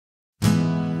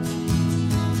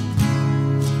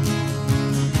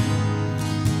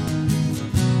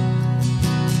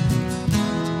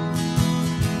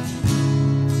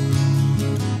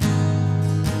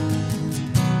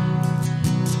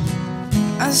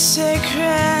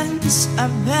secrets are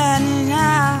burning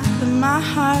up in my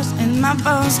heart and my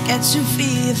bones get to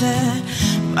fever.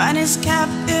 When it's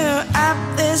kept you up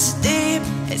this deep,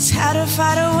 it's hard to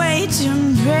find a way to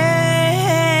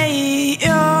break.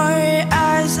 Your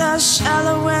eyes are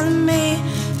shallow in me,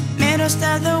 middles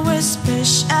that the whisper,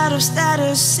 shadows that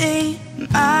I see.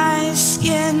 My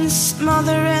skin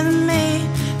smothering me,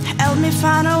 help me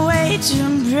find a way to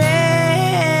break.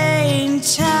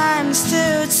 Time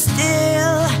stood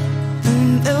still,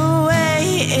 and the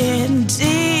way it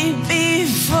did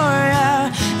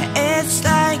before. It's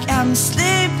like I'm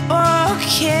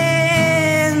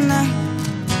sleepwalking.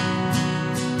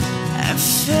 I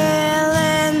fell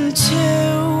into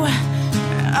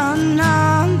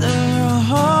another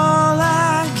hole.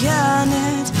 I got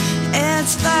it.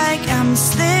 It's like I'm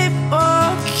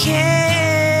sleepwalking.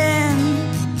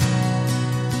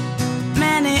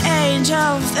 Many age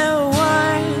of the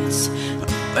words,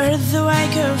 where do I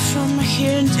go from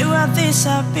here? Do I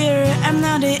disappear? I'm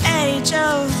not the age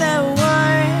of the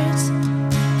words.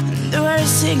 Do I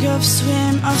sink or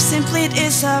swim or simply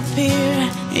disappear?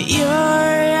 Your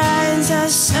eyes are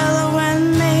shallow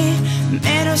in me,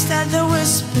 middles that the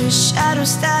whisper,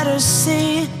 shadows that I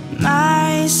see.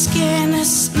 My skin is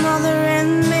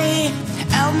smothering me,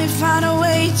 help me find a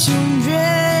way to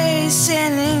embrace.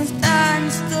 And time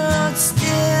stood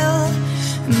still,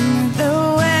 the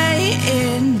way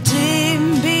it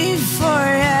did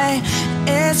before.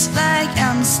 It's like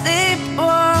I'm sleepwalking.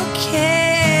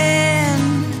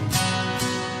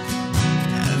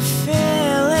 I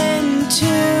fell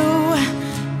into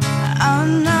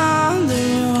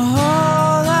another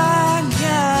hole. I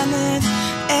got it.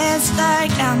 It's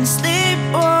like I'm sleepwalking.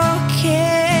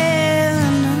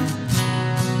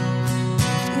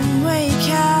 Wake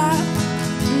up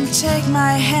and take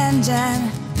my hand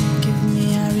and give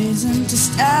me a reason to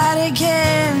start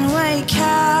again. Wake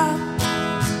up,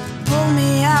 pull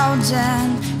me out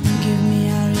and give me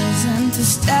a reason to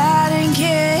start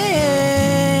again.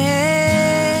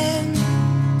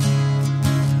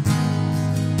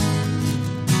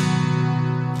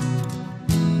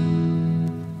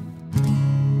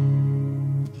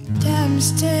 Time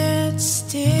stood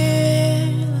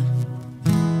still.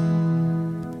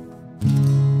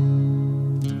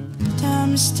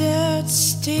 Time stood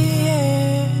still.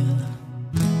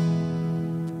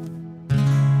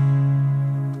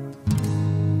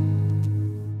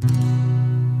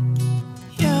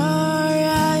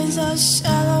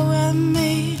 Shallow in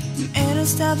me,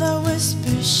 middles that the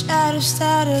whisper, shadows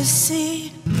that I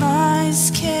see. My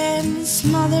skin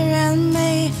smothering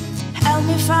me, help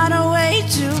me find a way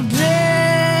to break.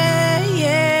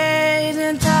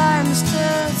 The time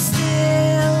stood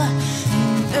still,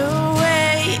 the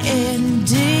way it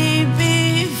did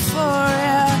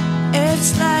before.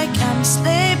 It's like I'm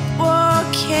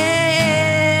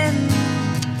sleepwalking,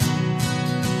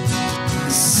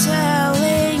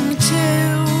 sailing to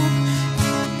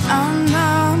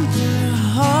another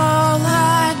hole.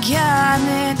 I got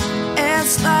it.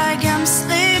 It's like I'm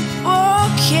sleepwalking.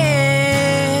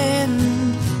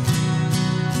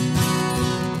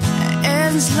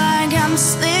 It's like I'm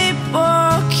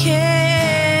sleepwalking.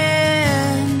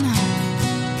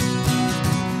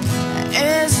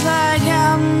 It's like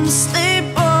I'm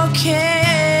sleepwalking.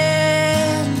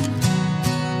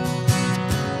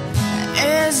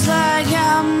 It's like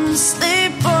I'm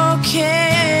sleepwalking.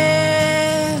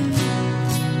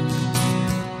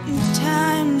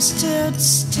 Time stood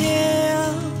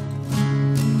still,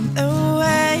 the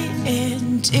way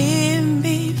it did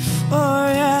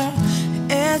before.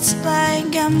 It's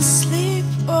like I'm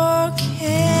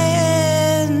sleepwalking.